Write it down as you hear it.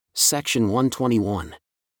Section 121.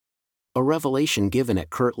 A revelation given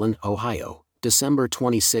at Kirtland, Ohio, December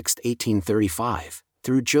 26, 1835,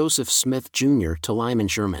 through Joseph Smith, Jr. to Lyman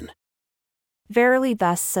Sherman. Verily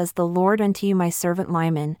thus says the Lord unto you, my servant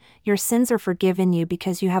Lyman, your sins are forgiven you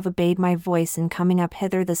because you have obeyed my voice in coming up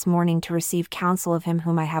hither this morning to receive counsel of him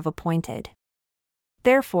whom I have appointed.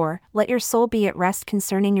 Therefore, let your soul be at rest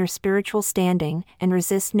concerning your spiritual standing, and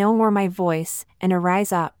resist no more my voice, and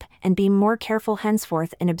arise up, and be more careful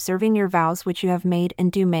henceforth in observing your vows which you have made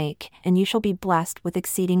and do make, and you shall be blessed with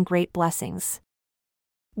exceeding great blessings.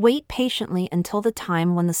 Wait patiently until the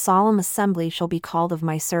time when the solemn assembly shall be called of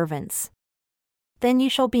my servants. Then you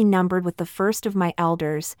shall be numbered with the first of my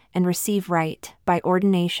elders, and receive right, by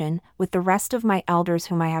ordination, with the rest of my elders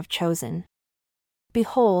whom I have chosen.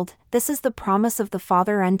 Behold, this is the promise of the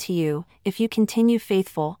Father unto you, if you continue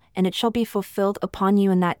faithful, and it shall be fulfilled upon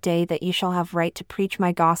you in that day that you shall have right to preach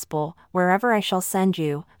my gospel, wherever I shall send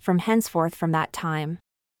you, from henceforth from that time.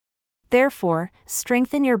 Therefore,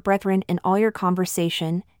 strengthen your brethren in all your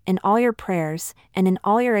conversation, in all your prayers, and in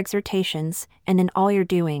all your exhortations, and in all your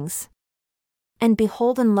doings. And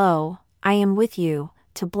behold, and lo, I am with you,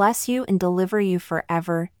 to bless you and deliver you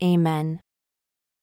forever. Amen.